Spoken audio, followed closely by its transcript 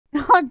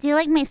Oh, do you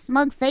like my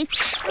smug face?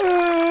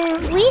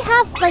 We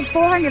have like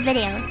 400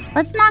 videos.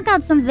 Let's knock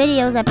out some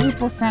videos that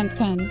people sent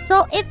in.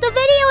 So if the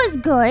video is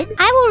good,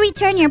 I will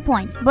return your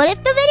points. But if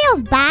the video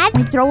is bad,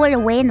 I throw it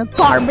away in the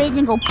garbage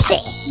and go,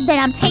 "Bleh," then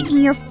I'm taking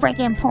your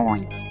freaking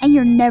points. And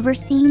you're never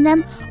seeing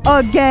them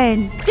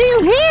again. Do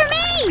you hear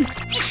me?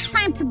 It's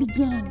time to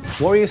begin.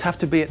 Warriors have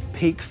to be at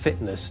peak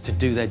fitness to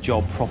do their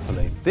job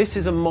properly. This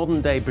is a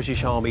modern-day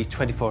British Army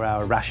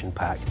 24-hour ration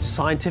pack,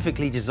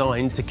 scientifically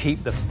designed to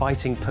keep the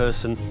fighting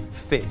person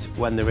fit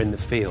when they're in the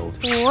field.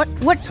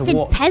 What did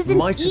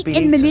peasants eat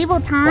in medieval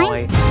time?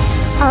 By...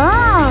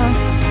 Oh,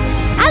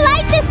 I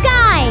like this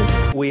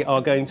guy. We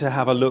are going to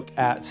have a look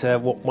at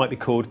what might be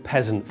called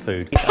peasant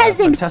food.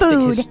 Peasant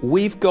food.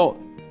 We've got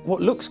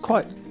what looks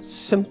quite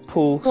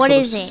simple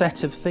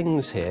set of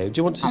things here. Do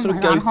you want to sort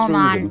of go through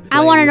them?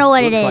 I want to know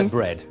what it is. Like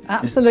bread.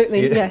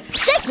 Absolutely, yes.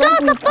 Just show us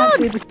the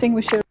food. A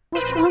distinguisher.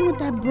 What's wrong with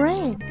that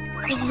bread?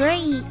 It's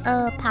very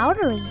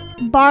powdery.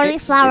 Barley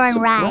flour and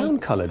rye. It's brown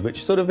coloured,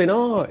 which sort of in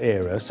our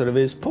era sort of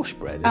is posh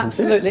bread, isn't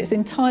Absolutely, it? it's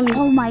entirely...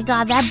 Oh my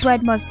god, that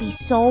bread must be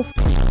so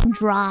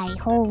dry.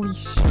 Holy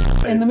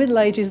shit. In the Middle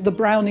Ages, the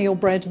browner your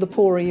bread, the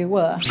poorer you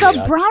were.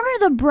 The browner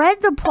the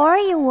bread, the poorer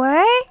you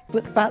were?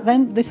 But back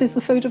then, this is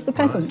the food of the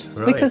peasant.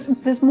 Right. Because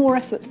there's more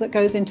effort that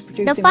goes into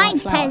producing Define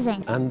white flour.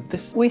 peasant. And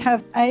this... We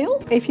have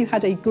ale. If you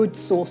had a good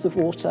source of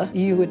water,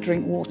 you would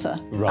drink water.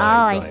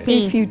 Right, I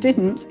see. If you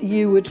didn't,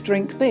 you would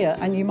drink beer,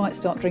 and you might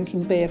start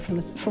drinking beer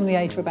from the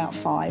age of about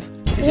 5.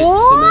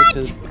 What?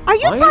 Are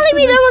you telling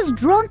me there was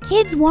drunk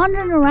kids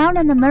wandering around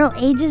in the Middle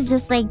Ages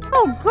just like,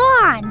 oh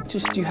god?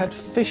 Just you had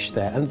fish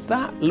there, and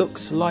that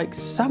looks like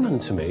salmon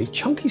to me.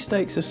 Chunky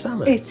steaks of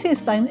salmon. It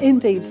is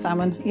indeed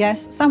salmon,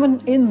 yes.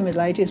 Salmon in the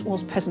Middle Ages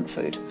was peasant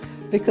food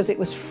because it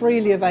was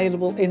freely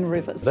available in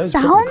rivers. Those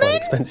are quite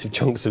expensive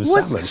chunks of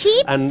salmon.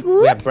 Cheap and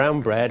food? we had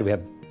brown bread, we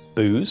had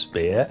booze,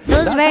 beer. It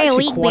was very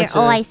weak beer.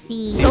 Oh, I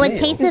see. So it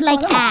tasted like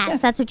ass.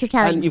 Yes. That's what you're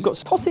telling And me. you've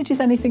got... Pottage is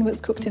anything that's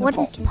cooked in a pot.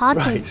 What is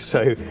pottage? Right,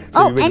 so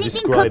Oh, you're really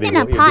anything cooked in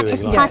a describing pot what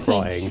is you're doing, like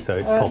pottage. frying, so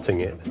it's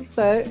potting it.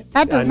 So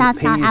That does And not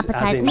sound peas, as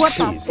appetizing. in What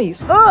the? peas.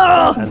 peas.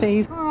 Oh,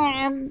 peas.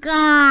 Oh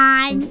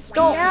god.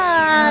 Stock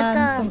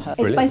and some herbs.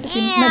 It's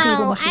basically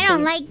medieval Ew, mushy I don't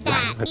peas. like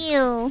that.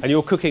 Ew. And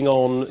you're cooking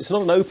on, it's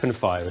not an open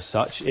fire as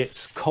such,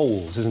 it's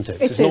coals, isn't it?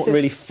 So It it's is, not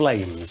really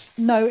flames.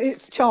 No,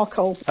 it's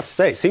charcoal. I have to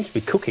say, it seems to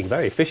be cooking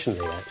very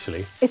efficiently, actually.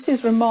 It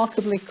is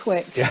remarkably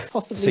quick. Yeah.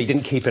 Possibly. So you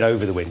didn't keep it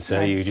over the winter,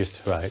 No. you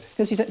just, right.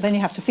 Because then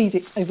you have to feed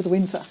it over the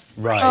winter.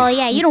 Right. Oh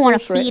yeah, you don't want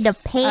to slaughter feed it. a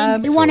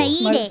pig. You want to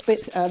eat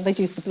it. They'd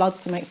use the blood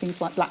to make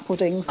things like black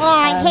puddings. Oh,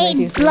 I hate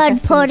they'd use the blood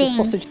intestines of pudding.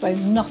 Sausage, so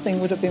nothing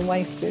would have been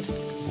wasted.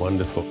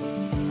 Wonderful.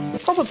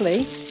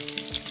 Probably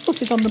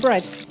put it on the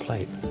bread.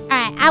 Plate.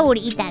 Alright, I would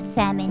eat that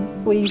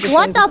salmon. Squeeze it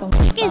What over the some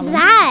f is salmon.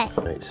 that?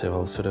 Right, so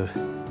I'll sort of...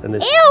 And Ew,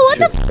 what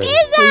the f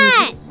is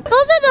that?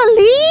 Those are the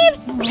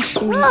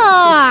leaves?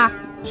 Ah,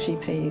 Mushy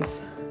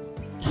peas.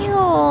 ew.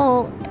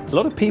 A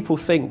lot of people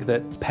think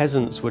that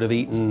peasants would have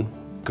eaten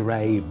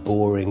grey,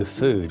 boring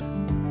food.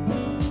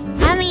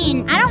 I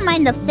mean, I don't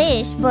mind the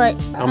fish, but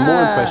I'm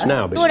more impressed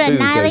now, but would food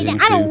annihilate goes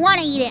it. I don't into want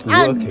to eat it.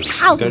 working.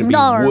 I'll It's gonna be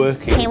starve.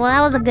 working. Okay, well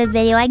that was a good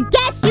video. I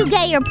guess you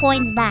get your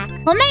points back.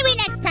 Well, maybe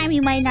next time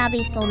you might not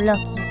be so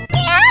lucky.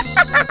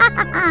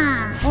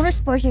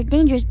 Motorsports are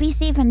dangerous. Be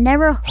safe and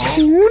never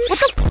hoon. What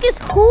the f is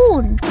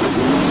hoon?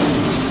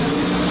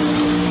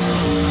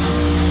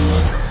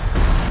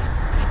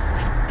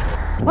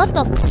 What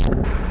the f?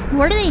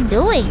 What are they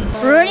doing?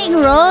 Ruining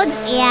roads?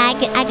 Yeah,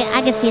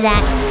 I can see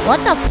that. What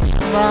the f,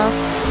 bro?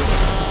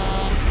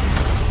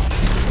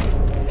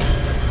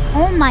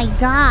 Oh my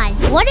god.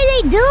 What are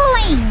they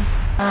doing?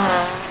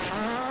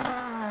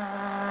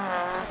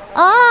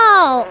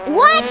 Oh,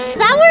 what? Is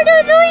that what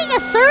they're doing? A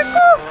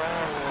circle?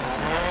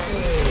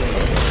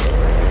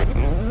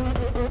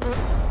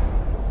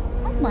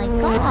 Oh my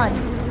god.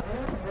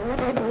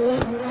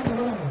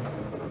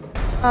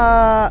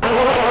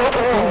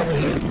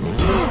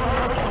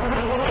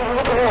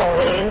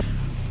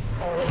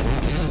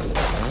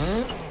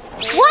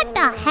 What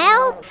the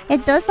hell?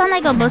 It does sound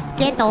like a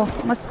mosquito.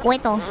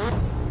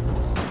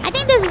 I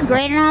think this is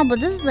great and all, but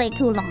this is like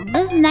too long.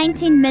 This is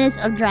 19 minutes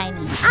of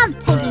driving. I'm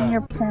taking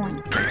your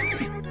points.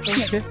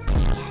 Get out of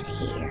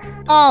here.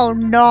 Oh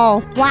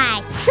no.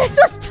 Why? This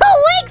was 2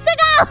 weeks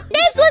ago!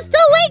 This was 2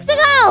 weeks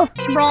ago!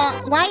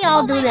 Bro, why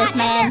y'all do this,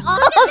 man?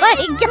 Oh my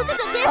god. Look at the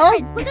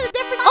difference. Look at the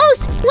difference. Oh,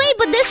 wait,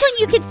 but this one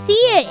you can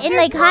see it in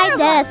like high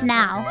def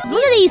now.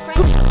 Look at these.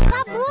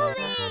 Stop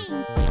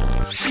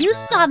moving. You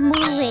stop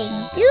moving.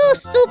 You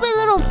stupid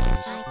little...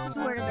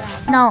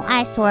 No,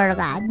 I swear to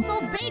God.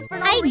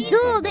 I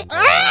do this.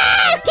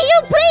 Can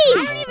you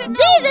please?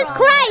 Jesus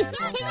Christ!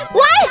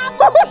 Why?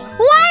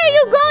 Why are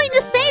you going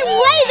the same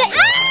way that?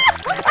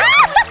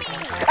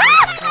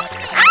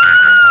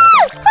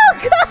 Oh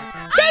God!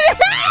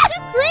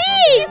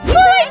 Please!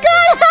 Oh my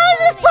God! How is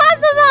this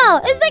possible?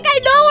 It's like I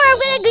know where I'm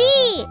gonna be.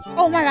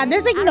 Oh my God!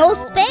 There's like no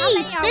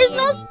space. There's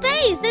no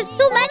space. There's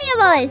too many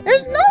of us.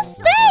 There's no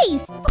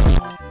space.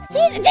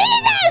 Jesus!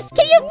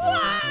 Can you?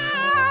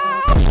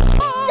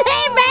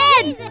 Hey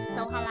man!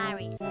 So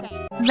hilarious.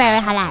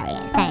 Very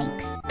hilarious.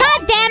 Thanks.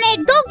 God damn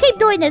it! Don't keep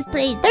doing this,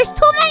 please. There's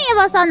too many of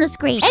us on the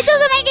screen. It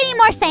doesn't make any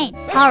more sense.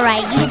 All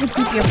right, you get to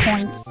keep your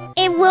points.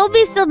 It will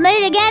be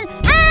submitted again.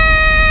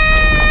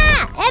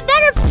 Ah! It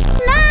better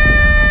not!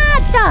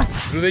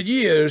 Through the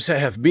years, I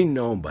have been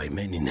known by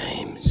many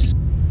names.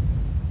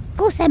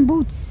 Goose and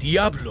Boots.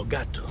 Diablo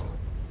Gato.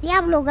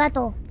 Diablo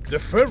Gato. The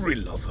Furry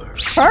Lover.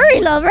 Furry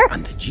Lover?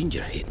 And the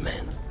Ginger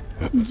Hitman.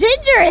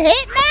 Ginger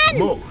Hitman?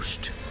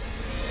 Most.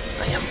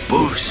 I am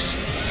Boos.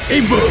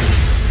 A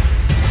Boos.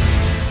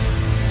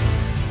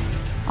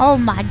 Oh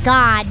my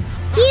god.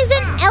 He's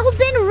an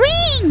Elden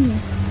Ring!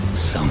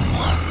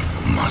 Someone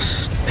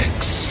must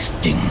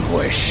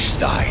extinguish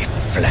thy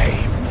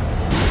flame.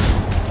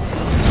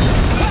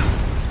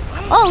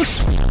 Oh,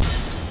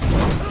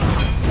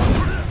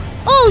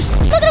 oh,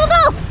 look at him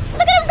go!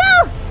 Look at him go!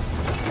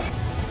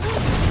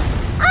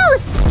 Oh,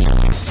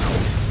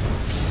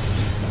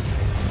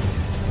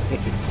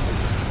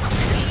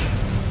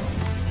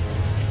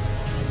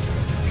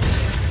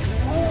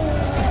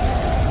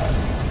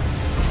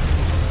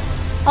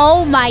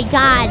 oh my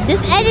god,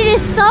 this edit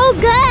is so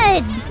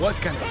good! What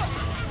can I say?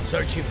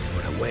 Searching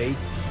for a way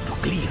to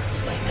clear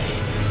my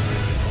name.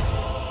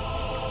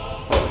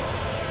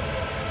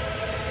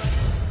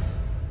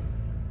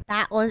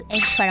 That was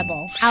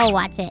incredible. I'll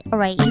watch it.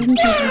 Alright, you can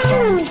keep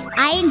it.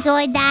 I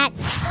enjoyed that.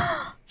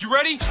 You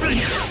ready?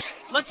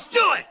 Let's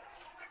do it!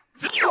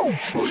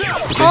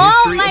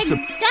 Oh my god!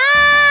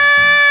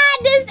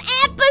 This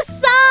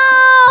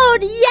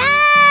episode!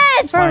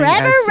 Yes! Forever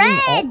as seeing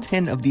all Red!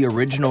 10 of the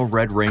original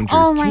Red Rangers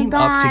Oh my team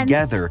up God.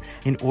 together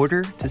in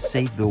order to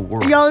save the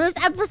world. Yo, this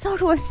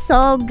episode was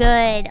so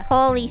good.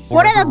 Holy shit.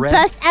 One of Forever the Red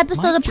best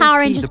episodes might of just Power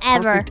be Rangers the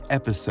ever. perfect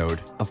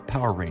episode of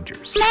Power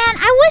Rangers. Man,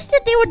 I wish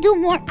that they would do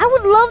more. I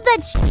would love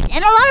that shit.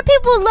 And a lot of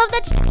people would love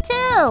that shit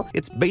too.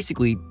 It's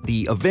basically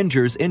the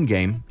Avengers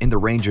endgame in the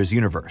Rangers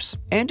universe.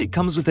 And it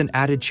comes with an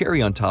added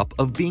cherry on top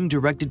of being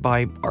directed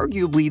by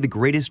arguably the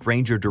greatest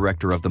Ranger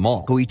director of them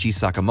all, Koichi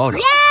Sakamoto. Yeah!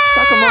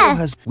 Sakamoto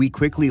has... We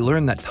quickly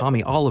learn that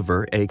Tommy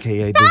Oliver,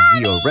 aka the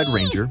Zeo Red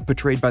Ranger,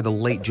 portrayed by the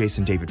late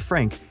Jason David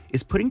Frank,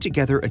 is putting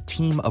together a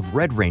team of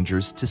Red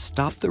Rangers to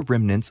stop the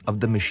remnants of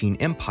the Machine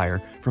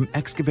Empire from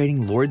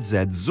excavating Lord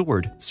Zed's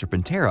Zord,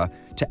 Serpentera,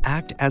 to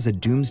act as a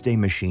doomsday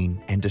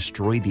machine and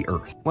destroy the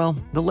Earth. Well,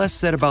 the less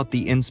said about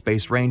the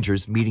In-Space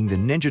Rangers meeting the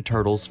Ninja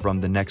Turtles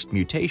from the next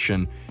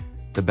mutation,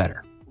 the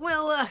better.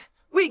 Well,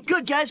 we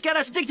good guys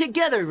gotta stick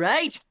together,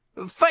 right?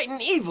 Fighting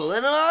evil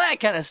and all that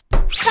kind of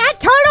stuff. That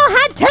turtle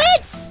had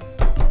tits!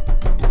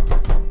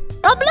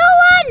 The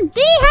blue one!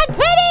 She had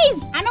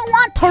titties! I don't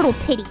want turtle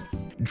titties.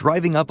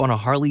 Driving up on a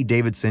Harley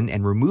Davidson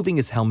and removing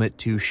his helmet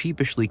to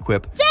sheepishly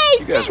quip,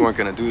 Jason! You guys weren't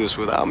gonna do this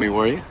without me,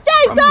 were you?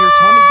 Jason! From here,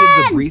 Tommy gives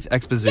a brief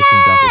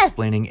exposition dump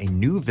explaining a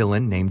new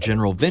villain named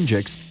General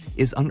Venjix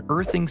is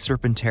unearthing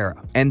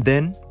Serpentera. And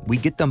then we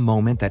get the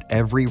moment that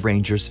every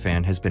Rangers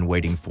fan has been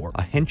waiting for,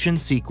 a henshin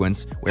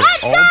sequence where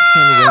all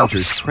 10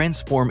 Rangers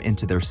transform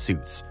into their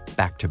suits,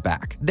 back to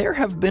back. There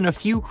have been a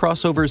few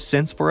crossovers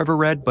since Forever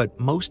Red, but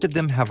most of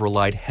them have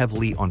relied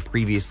heavily on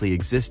previously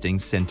existing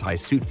Sentai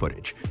suit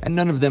footage, and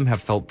none of them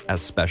have felt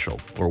as special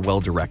or well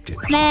directed.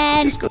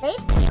 Man, they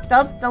f***ed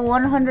up the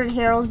 100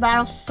 Heroes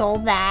battle so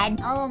bad.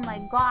 Oh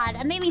my god,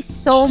 that made me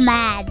so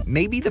mad.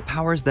 Maybe the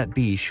powers that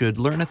be should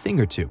learn a thing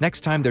or two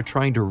next time they're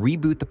trying to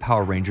reboot the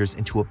Power Rangers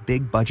into a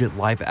big-budget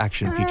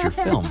live-action feature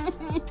film.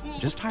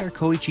 Just hire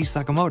Koichi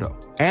Sakamoto.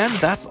 And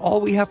that's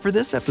all we have for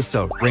this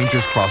episode,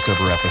 Rangers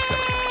crossover episode.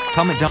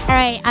 Comment down.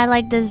 Alright, I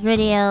like this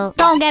video.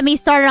 Don't get me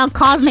started on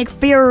Cosmic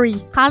Fury.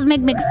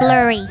 Cosmic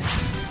McFlurry.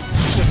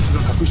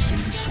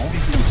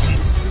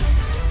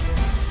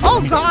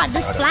 Oh god,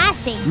 this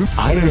flashing.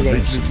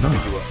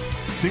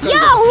 Yo,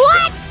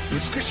 what?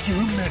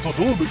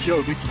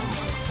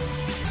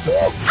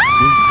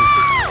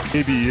 Ah!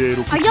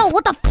 Oh, yo,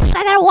 what the f?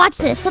 I gotta watch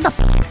this. What the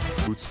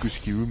f? Is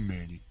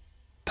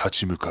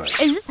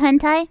this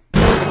hentai?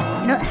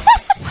 No.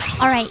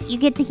 Alright, you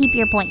get to keep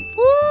your point.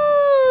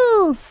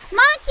 Ooh!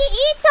 Maki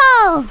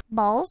Ito!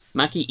 Balls?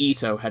 Maki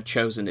Ito had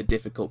chosen a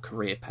difficult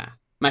career path.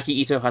 Maki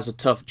Ito has a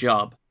tough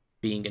job,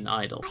 being an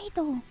idol.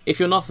 Idol. If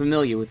you're not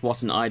familiar with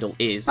what an idol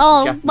is, it's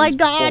Oh a Japanese my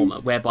God. performer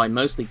whereby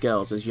mostly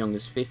girls as young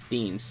as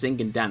 15 sing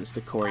and dance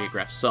to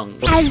choreographed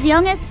songs. As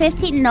young as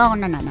 15? No.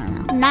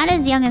 Not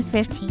as young as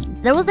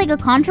 15. There was like a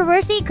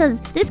controversy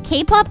because this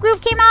K-pop group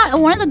came out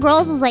and one of the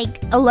girls was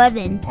like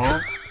 11.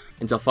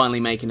 Until finally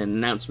making an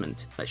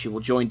announcement that she will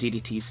join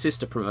DDT's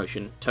sister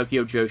promotion,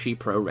 Tokyo Joshi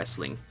Pro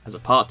Wrestling, as a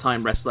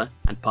part-time wrestler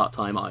and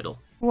part-time idol.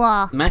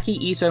 Wow. Maki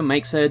Ito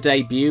makes her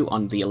debut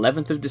on the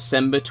 11th of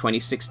December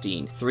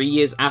 2016, 3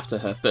 years after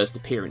her first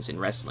appearance in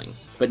wrestling.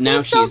 But now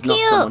She's she so is not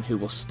cute. someone who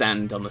will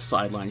stand on the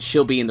sidelines.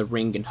 She'll be in the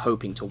ring and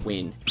hoping to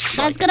win. That's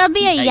Like gonna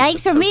be a the ace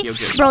yikes of for me. Tokyo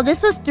Joshi. Bro,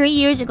 this was 3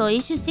 years ago.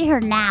 You should see her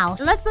now.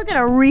 Let's look at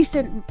a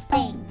recent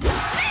thing.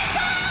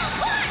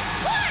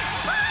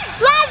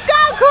 Let's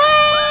go,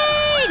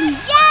 Queen!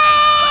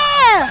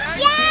 Yeah!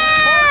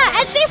 Yeah!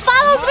 And she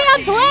follows me on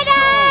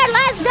Twitter!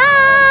 Let's go!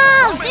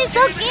 She's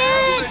so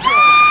cute!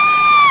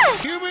 Ah!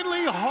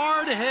 Humanly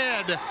hard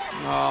head.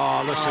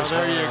 Oh,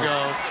 there you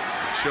go.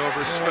 Show of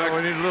respect.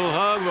 We need a little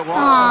hug, but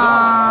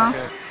Aww.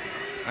 Okay.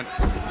 And,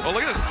 oh,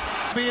 look at it.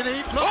 Being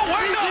eaten. Oh,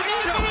 wait, no,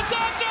 eat him. The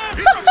doctor.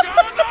 He's a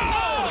John. No.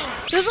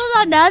 This was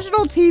on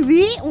national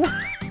TV?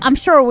 I'm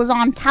sure it was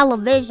on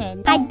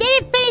television. I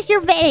didn't finish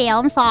your video.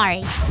 I'm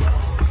sorry.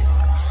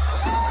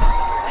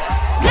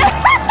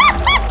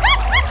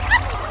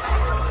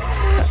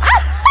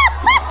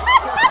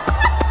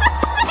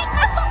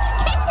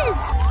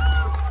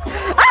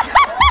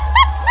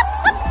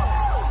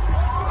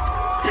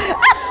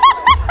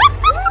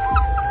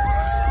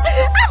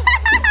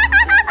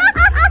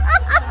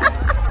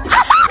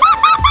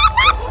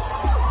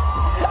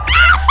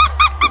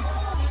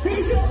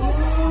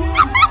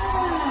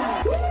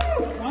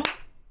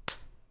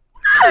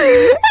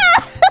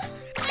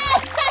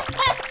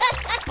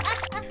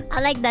 I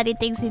like that he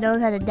thinks he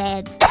knows how to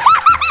dance.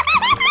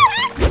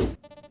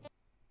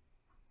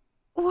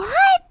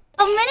 What?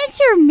 A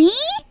miniature me?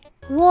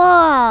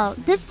 Whoa,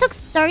 this took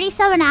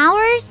 37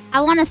 hours?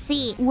 I want to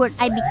see what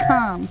I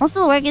become. Most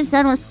of the work is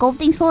done with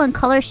sculpting tool and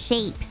color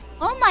shapes.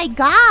 Oh my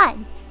god.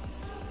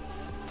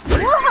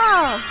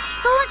 Whoa,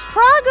 so much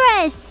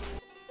progress.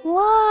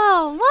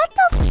 Whoa, what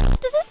the f?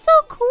 This is so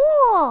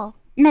cool.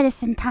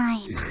 Medicine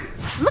time.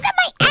 Look at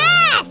my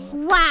ass!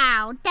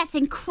 Wow, that's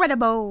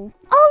incredible.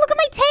 Oh, look at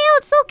my tail.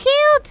 It's so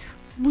cute.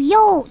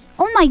 Yo,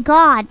 oh my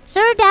god.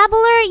 Sir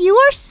Dabbler, you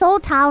are so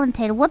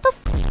talented. What the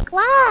f?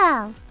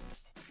 Wow.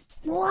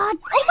 What?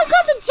 Oh my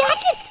god, the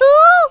jacket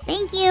too!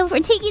 Thank you for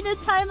taking the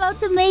time out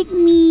to make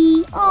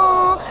me.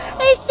 Oh,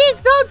 it's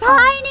just so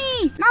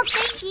tiny. No,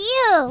 thank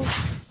you.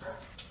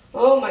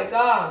 Oh my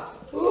god.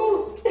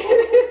 Ooh.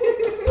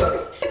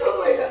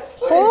 Oh my god.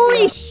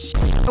 Holy sh!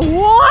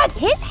 What?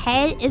 His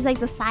head is like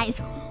the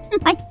size. Oh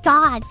my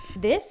god.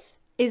 This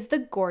is the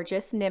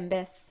gorgeous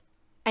Nimbus.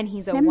 And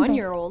he's a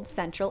 1-year-old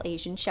Central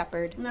Asian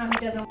Shepherd. No, he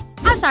doesn't.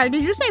 I'm sorry,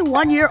 did you say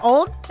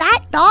 1-year-old?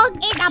 That dog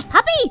is a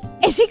puppy!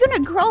 Is he gonna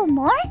grow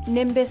more?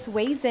 Nimbus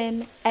weighs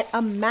in at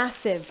a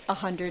massive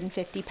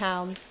 150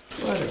 pounds.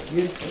 What a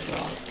beautiful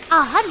dog.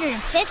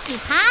 150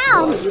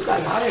 pounds? Oh, you got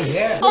a lot of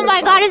hair. Oh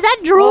my god, is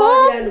that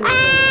drool?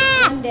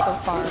 So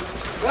far.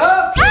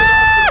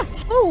 Ah!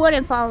 Who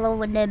wouldn't fall in love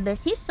with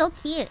Nimbus? He's so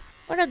cute.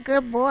 What a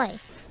good boy.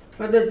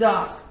 For the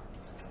dog.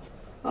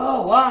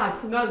 Oh wow, it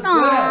smells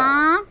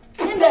Aww.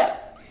 good. Nimbus,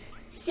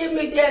 give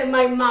me that in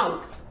my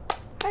mouth.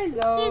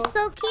 Hello. He's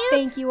so cute.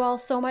 Thank you all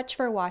so much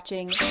for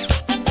watching.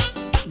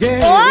 Yeah.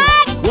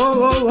 What? Whoa,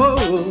 whoa,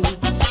 whoa.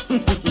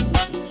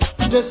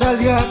 Yo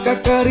salí a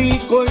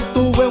Cacarico y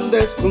tuve un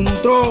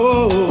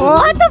descontrol.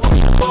 What the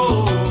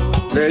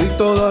f? Le di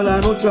toda la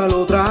noche a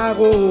los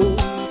tragos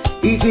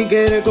y sin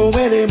querer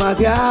tomé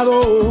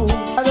demasiado.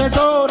 La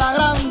deshora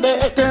grande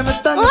que me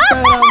están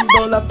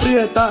esperando la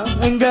prieta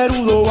en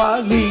Gerudo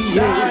Valley.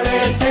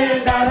 Dale,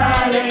 Zelda,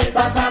 dale,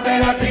 pásame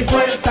la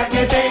trifuerza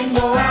que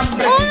tengo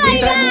hambre. Oh my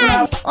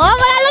god! Oh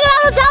my god, look at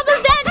all the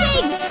dolphins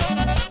dancing!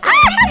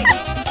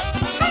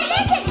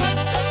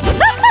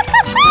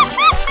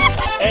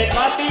 El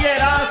más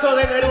tiguerazo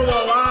de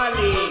Gerudo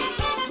Valley.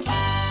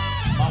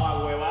 Mamá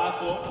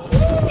huevazo.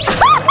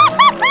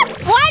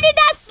 Why did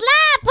that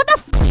slap? What the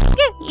f?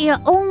 Yeah,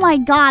 oh my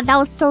god, that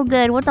was so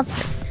good. What the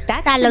f?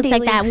 That looks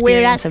like that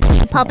weird ass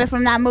puppet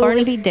from that movie.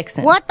 Barnaby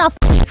Dixon. What the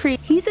f?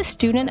 He's a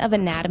student of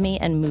anatomy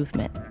and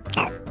movement.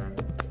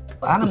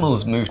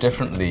 Animals move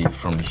differently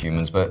from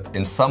humans, but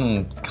in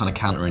some kind of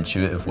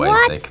counterintuitive ways,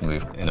 they can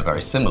move in a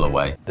very similar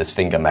way. This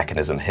finger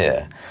mechanism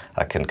here,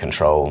 I can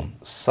control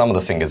some of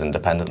the fingers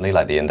independently,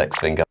 like the index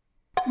finger.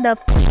 The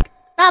f? The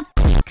f?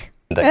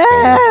 Index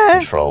finger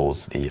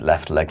controls the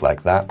left leg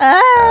like that,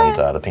 and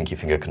the pinky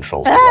finger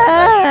controls the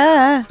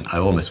right leg. I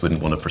almost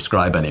wouldn't want to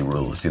prescribe any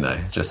rules, you know,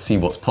 just see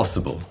what's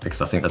possible,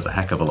 because I think there's a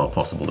heck of a lot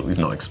possible that we've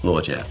not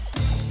explored yet.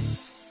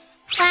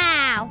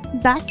 Wow,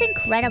 that's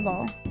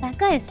incredible. That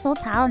guy is so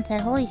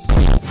talented. Holy shit.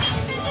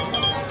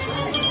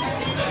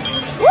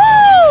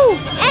 Woo!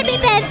 Every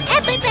bit,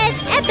 every bit,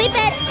 every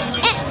bit.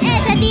 It's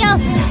a deal.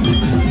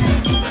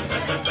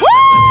 Woo!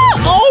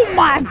 Oh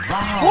my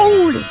god.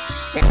 Holy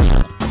shit.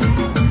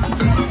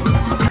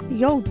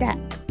 Yo, that.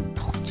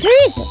 Oh,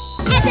 Jesus.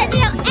 It's a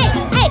deal. Hey,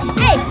 hey,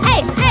 hey,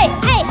 hey, hey,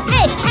 hey,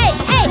 hey, hey,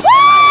 hey.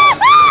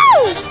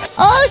 Woo!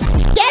 Oh,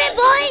 get it,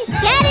 boy.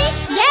 Get it.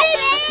 Get it,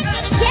 man.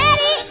 Get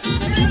it.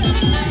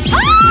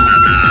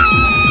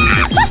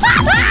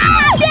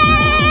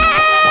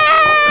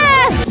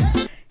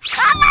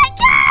 Oh my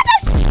god,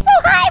 that's so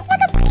hype! What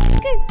the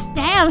f?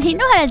 Damn, he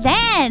knew how to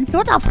dance.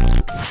 What the f?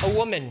 A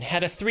woman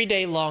had a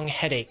 3-day-long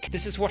headache.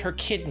 This is what her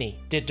kidney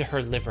did to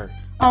her liver.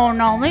 Oh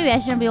no, maybe I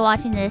shouldn't be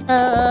watching this.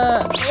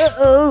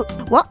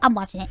 Well, I'm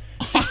watching it.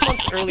 6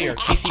 months earlier,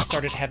 Casey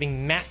started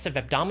having massive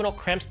abdominal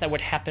cramps that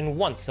would happen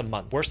once a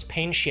month. Worst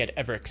pain she had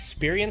ever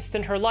experienced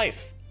in her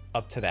life.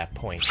 Up to that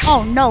point.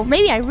 Oh no,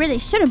 maybe I really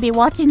shouldn't be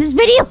watching this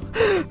video.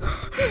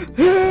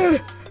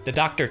 The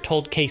doctor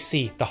told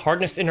Casey the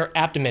hardness in her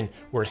abdomen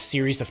were a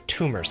series of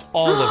tumors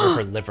all over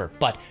her liver,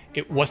 but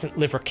it wasn't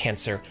liver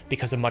cancer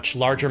because a much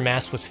larger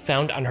mass was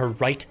found on her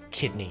right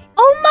kidney.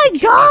 Oh my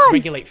god! Kidneys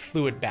regulate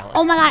fluid balance.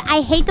 Oh my god,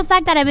 I hate the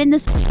fact that I'm in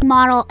this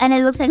model and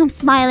it looks like I'm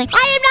smiling.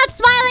 I am not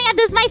smiling at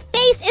this. My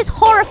face is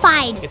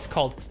horrified. It's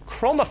called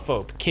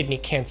chromophobe kidney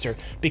cancer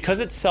because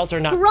its cells are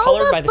not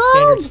colored by the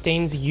standard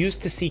stains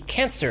used to see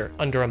cancer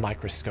under a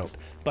microscope.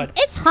 But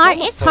it's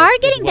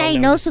hard getting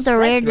diagnosed with a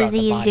rare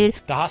disease, dude.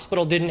 The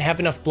hospital didn't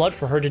have enough blood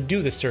for her to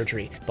do the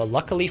surgery, but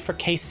luckily for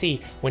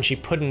KC, when she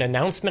put an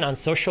announcement on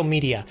social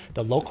media,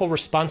 the local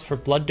response for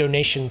blood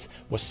donations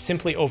was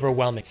simply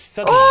overwhelming.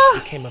 Suddenly,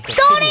 it became a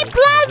don't eat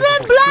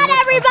plasma blood,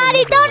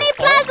 everybody! Don't eat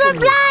plasma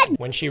blood!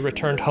 When she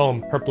returned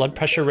home, her blood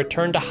pressure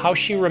returned to how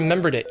she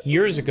remembered it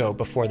years ago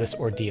before this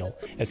ordeal,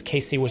 as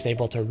Casey was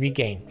able to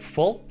regain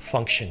full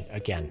function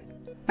again.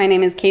 My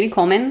name is Katie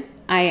Coleman.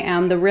 I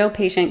am the real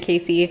patient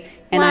Casey,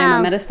 and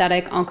I'm a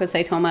metastatic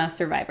oncocytoma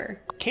survivor.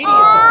 Katie is the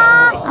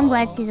founder of... I'm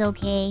glad she's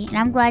okay, and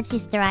I'm glad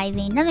she's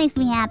thriving. That makes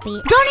me happy.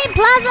 Don't eat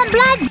plasma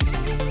blood!